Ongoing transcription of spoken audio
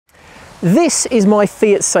This is my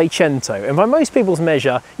Fiat Seicento, and by most people's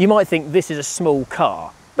measure, you might think this is a small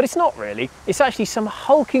car. But it's not really. It's actually some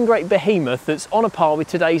hulking great behemoth that's on a par with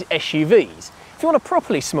today's SUVs. If you want a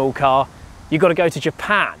properly small car, you've got to go to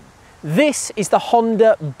Japan. This is the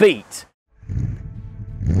Honda Beat.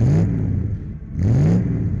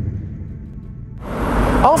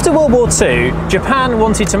 After World War II, Japan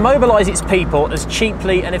wanted to mobilise its people as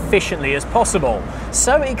cheaply and efficiently as possible.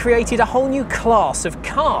 So it created a whole new class of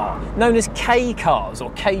car, known as Kei cars,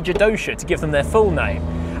 or Kei-Jidosha to give them their full name.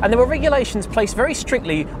 And there were regulations placed very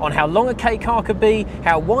strictly on how long a Kei car could be,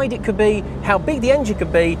 how wide it could be, how big the engine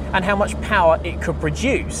could be, and how much power it could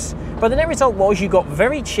produce. But the net result was you got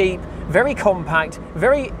very cheap, very compact,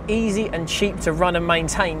 very easy and cheap to run and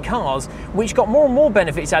maintain cars, which got more and more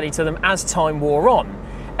benefits added to them as time wore on.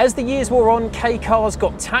 As the years wore on, Kei cars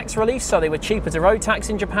got tax relief, so they were cheaper to road tax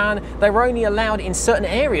in Japan. They were only allowed in certain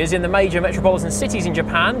areas in the major metropolitan cities in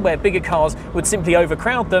Japan, where bigger cars would simply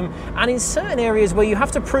overcrowd them, and in certain areas where you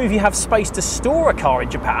have to prove you have space to store a car in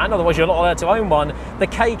Japan, otherwise you're not allowed to own one, the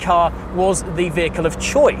Kei car was the vehicle of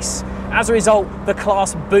choice. As a result, the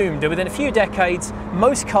class boomed, and within a few decades,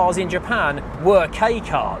 most cars in Japan were Kei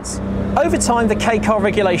cars. Over time, the Kei car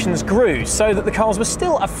regulations grew, so that the cars were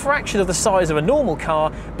still a fraction of the size of a normal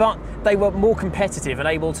car, but they were more competitive and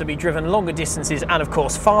able to be driven longer distances and, of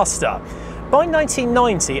course, faster. By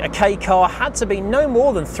 1990, a Kei car had to be no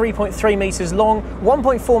more than 3.3 metres long,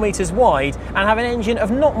 1.4 metres wide, and have an engine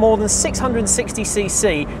of not more than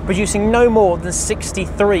 660cc, producing no more than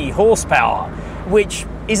 63 horsepower, which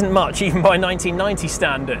isn't much even by 1990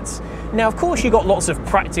 standards. Now, of course, you've got lots of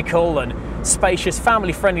practical and spacious,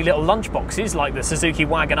 family-friendly little lunchboxes like the Suzuki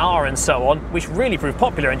Wagon-R and so on, which really proved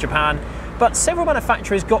popular in Japan, but several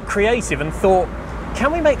manufacturers got creative and thought,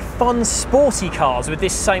 can we make fun, sporty cars with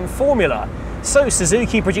this same formula? So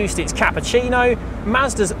Suzuki produced its Cappuccino,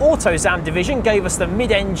 Mazda's Autozam division gave us the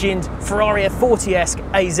mid-engined Ferrari F40-esque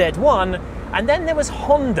AZ1, and then there was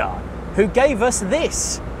Honda, who gave us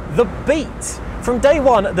this, the Beat. From day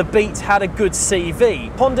one, the Beat had a good CV.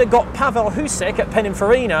 Honda got Pavel Husek at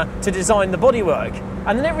Pininfarina to design the bodywork,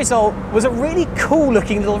 and the net result was a really cool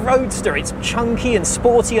looking little roadster. It's chunky and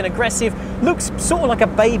sporty and aggressive, looks sort of like a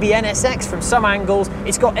baby NSX from some angles.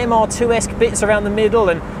 It's got MR2-esque bits around the middle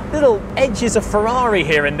and little edges of Ferrari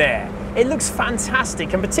here and there. It looks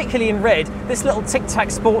fantastic, and particularly in red, this little tic-tac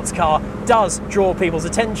sports car does draw people's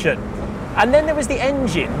attention. And then there was the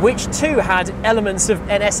engine, which too had elements of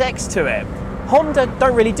NSX to it. Honda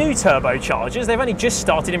don't really do turbochargers, they've only just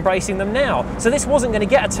started embracing them now. So this wasn't going to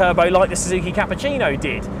get a turbo like the Suzuki Cappuccino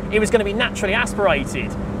did. It was going to be naturally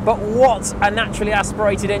aspirated. But what a naturally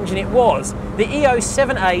aspirated engine it was. The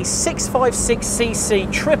E07A 656cc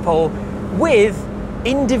triple with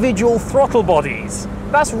individual throttle bodies.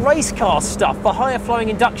 That's race car stuff for higher flowing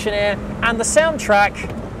induction air and the soundtrack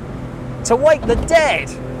to Wake the Dead.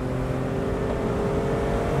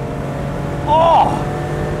 Oh!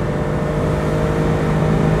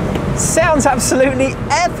 Sounds absolutely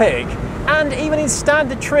epic, and even in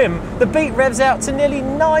standard trim the Beat revs out to nearly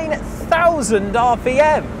 9,000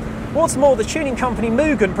 RPM. What's more, the tuning company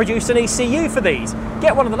Mugen produced an ECU for these.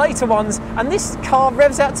 Get one of the later ones and this car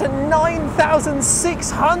revs out to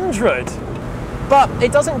 9,600. But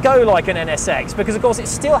it doesn't go like an NSX because of course it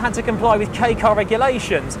still had to comply with Kei car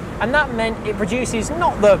regulations, and that meant it produces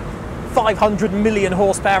not the 500 million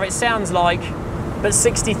horsepower it sounds like, but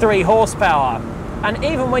 63 horsepower. And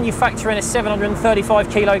even when you factor in a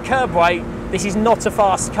 735 kilo curb weight, this is not a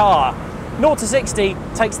fast car. 0 to 60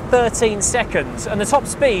 takes 13 seconds, and the top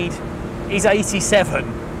speed is 87.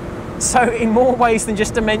 So in more ways than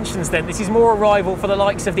just dimensions then, this is more a rival for the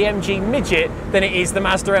likes of the MG Midget than it is the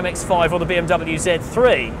Mazda MX-5 or the BMW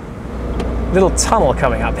Z3. Little tunnel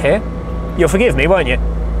coming up here. You'll forgive me, won't you?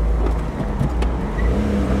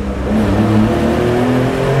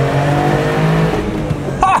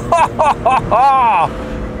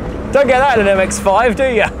 Don't get that in an MX-5, do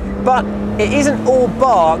you? But it isn't all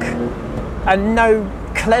bark and no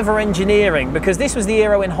clever engineering, because this was the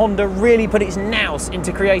era when Honda really put its nous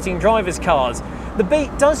into creating drivers' cars. The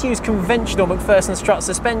Beat does use conventional McPherson strut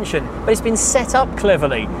suspension, but it's been set up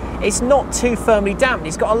cleverly. It's not too firmly damped,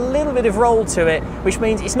 it's got a little bit of roll to it, which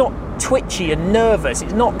means it's not twitchy and nervous.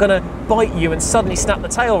 It's not going to bite you and suddenly snap the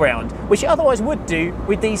tail round, which it otherwise would do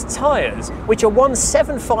with these tyres, which are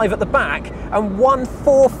 175 at the back and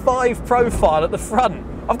 145 profile at the front.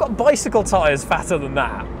 I've got bicycle tyres fatter than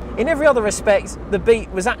that. In every other respect, the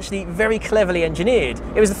Beat was actually very cleverly engineered.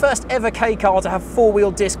 It was the first ever Kei car to have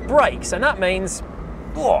four-wheel disc brakes, and that means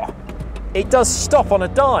it does stop on a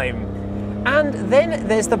dime. And then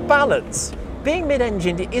there's the balance. Being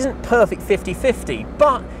mid-engined, it isn't perfect 50-50,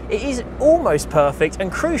 but it is almost perfect,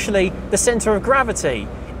 and crucially, the centre of gravity.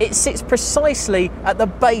 It sits precisely at the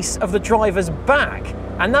base of the driver's back,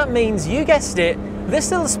 and that means, you guessed it,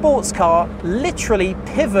 this little sports car literally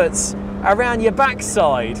pivots around your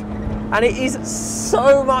backside, and it is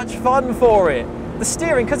so much fun for it. The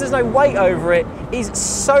steering, because there's no weight over it, is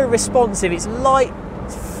so responsive. It's light,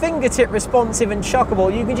 fingertip responsive and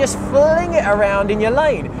chuckable. You can just fling it around in your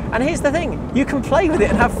lane. And here's the thing, you can play with it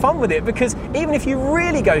and have fun with it, because even if you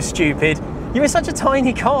really go stupid, you're in such a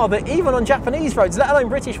tiny car that even on Japanese roads, let alone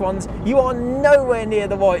British ones, you are nowhere near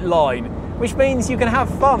the white line, which means you can have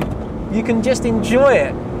fun. You can just enjoy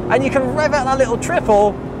it, and you can rev out that little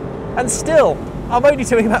triple, and still, I'm only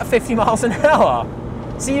doing about 50 miles an hour.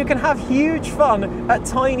 So you can have huge fun at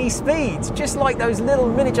tiny speeds, just like those little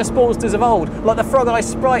miniature Sportsters of old, like the Frog Eye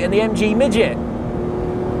Sprite and the MG Midget.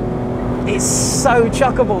 It's so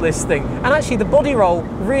chuckable, this thing. And actually the body roll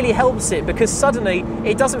really helps it, because suddenly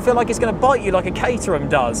it doesn't feel like it's going to bite you like a Caterham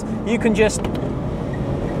does. You can just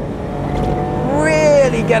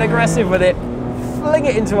really get aggressive with it, fling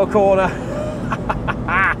it into a corner.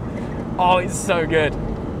 Oh, it's so good.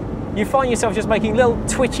 You find yourself just making little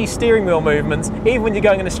twitchy steering wheel movements, even when you're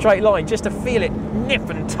going in a straight line, just to feel it nip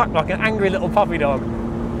and tuck like an angry little puppy dog.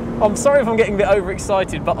 I'm sorry if I'm getting a bit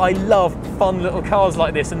overexcited, but I love fun little cars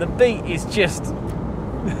like this, and the Beat is just,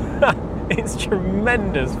 it's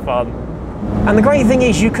tremendous fun. And the great thing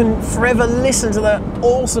is you can forever listen to the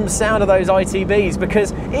awesome sound of those ITBs,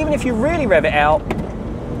 because even if you really rev it out,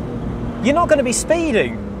 you're not going to be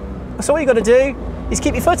speeding. So all you've got to do is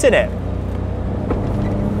keep your foot in it.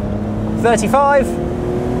 35,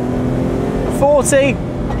 40,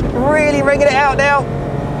 really ringing it out now.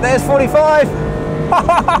 There's 45.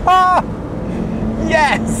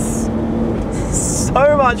 Yes!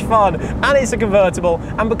 So much fun, and it's a convertible,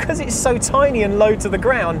 and because it's so tiny and low to the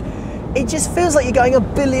ground, it just feels like you're going a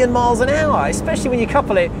billion miles an hour, especially when you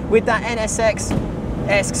couple it with that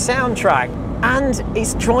NSX-esque soundtrack. And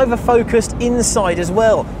it's driver focused inside as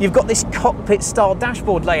well. You've got this cockpit style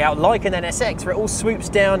dashboard layout like an NSX, where it all swoops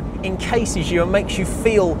down, encases you and makes you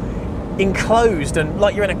feel enclosed and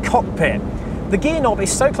like you're in a cockpit. The gear knob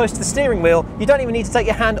is so close to the steering wheel, you don't even need to take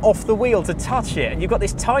your hand off the wheel to touch it. And you've got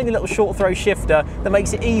this tiny little short throw shifter that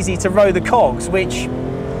makes it easy to row the cogs, which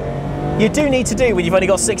you do need to do when you've only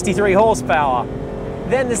got 63 horsepower.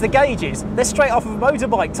 Then there's the gauges. They're straight off of a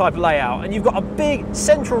motorbike type layout, and you've got a big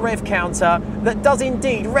central rev counter that does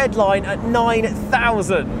indeed redline at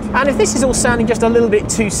 9,000. And if this is all sounding just a little bit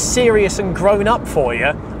too serious and grown up for you,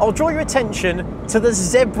 I'll draw your attention to the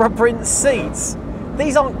zebra print seats.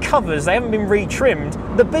 These aren't covers, they haven't been retrimmed.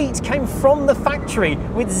 The Beat came from the factory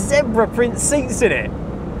with zebra print seats in it.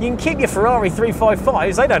 You can keep your Ferrari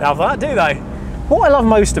 355s, they don't have that, do they? What I love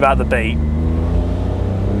most about the Beat,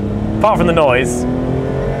 apart from the noise,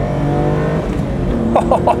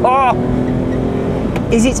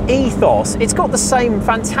 is its ethos. It's got the same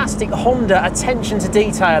fantastic Honda attention to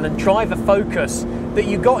detail and driver focus that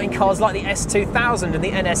you got in cars like the S2000 and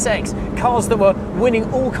the NSX, cars that were winning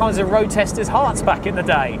all kinds of road testers' hearts back in the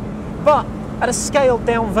day. But at a scaled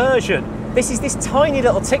down version, this is this tiny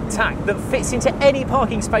little Tic Tac that fits into any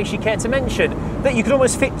parking space you care to mention, that you could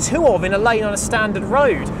almost fit two of in a lane on a standard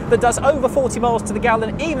road, that does over 40 miles to the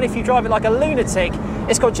gallon even if you drive it like a lunatic.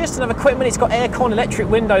 It's got just enough equipment, it's got aircon, electric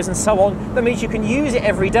windows and so on, that means you can use it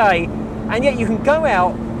every day, and yet you can go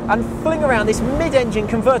out and fling around this mid-engine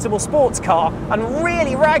convertible sports car and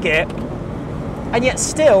really rag it, and yet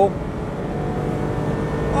still,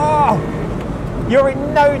 you're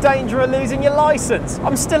in no danger of losing your license.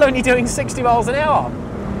 I'm still only doing 60 miles an hour.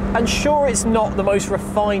 And sure, it's not the most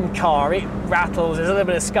refined car. It rattles, there's a little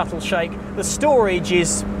bit of scuttle shake. The storage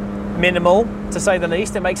is minimal, to say the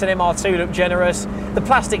least. It makes an MR2 look generous. The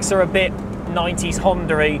plastics are a bit 90s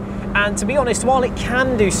Honda-y. And to be honest, while it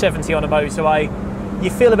can do 70 on a motorway, you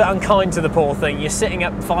feel a bit unkind to the poor thing. You're sitting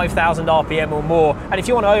at 5,000 RPM or more. And if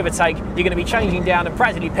you want to overtake, you're going to be changing down and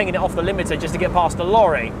practically pinging it off the limiter just to get past a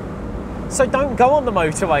lorry. So don't go on the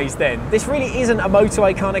motorways then. This really isn't a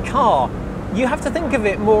motorway kind of car. You have to think of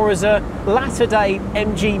it more as a latter day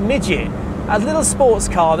MG Midget, a little sports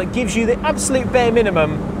car that gives you the absolute bare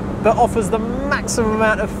minimum but offers the maximum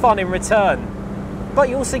amount of fun in return. But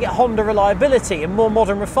you also get Honda reliability and more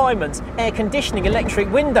modern refinements, air conditioning, electric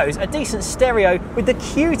windows, a decent stereo with the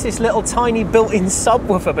cutest little tiny built-in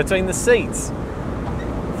subwoofer between the seats.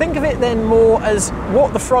 Think of it then more as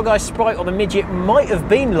what the Frog Eye Sprite or the Midget might have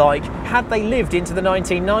been like had they lived into the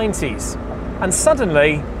 1990s. And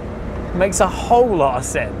suddenly, it makes a whole lot of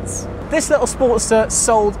sense. This little Sportster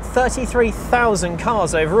sold 33,000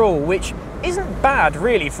 cars overall, which isn't bad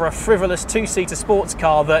really for a frivolous two-seater sports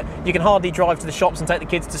car that you can hardly drive to the shops and take the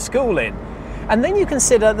kids to school in. And then you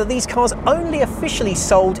consider that these cars only officially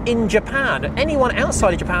sold in Japan. Anyone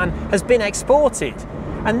outside of Japan has been exported.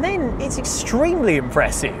 And then it's extremely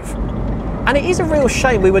impressive. And it is a real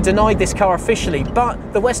shame we were denied this car officially,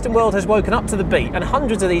 but the Western world has woken up to the beat and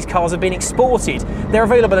hundreds of these cars have been exported. They're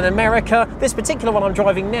available in America. This particular one I'm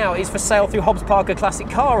driving now is for sale through Hobbs Parker Classic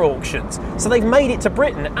Car Auctions. So they've made it to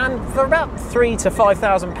Britain, and for about £3,000 to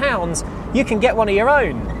 £5,000 you can get one of your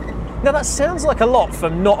own. Now that sounds like a lot for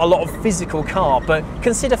not a lot of physical car, but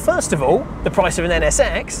consider first of all the price of an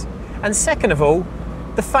NSX, and second of all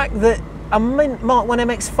the fact that a Mint Mark 1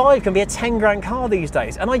 MX-5 can be a 10 grand car these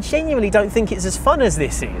days, and I genuinely don't think it's as fun as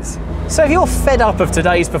this is. So if you're fed up of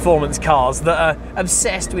today's performance cars that are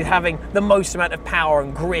obsessed with having the most amount of power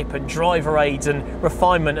and grip and driver aids and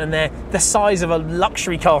refinement, and they're the size of a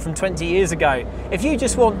luxury car from 20 years ago, if you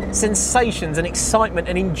just want sensations and excitement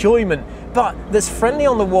and enjoyment, but that's friendly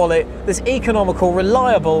on the wallet, that's economical,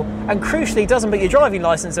 reliable, and crucially doesn't put your driving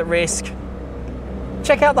licence at risk,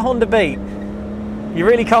 check out the Honda Beat. You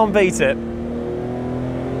really can't beat it.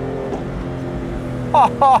 Ha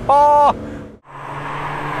ha ha!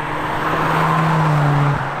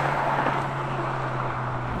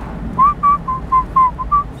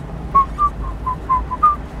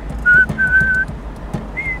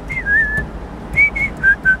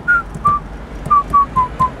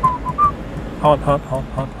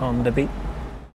 Honda Beat.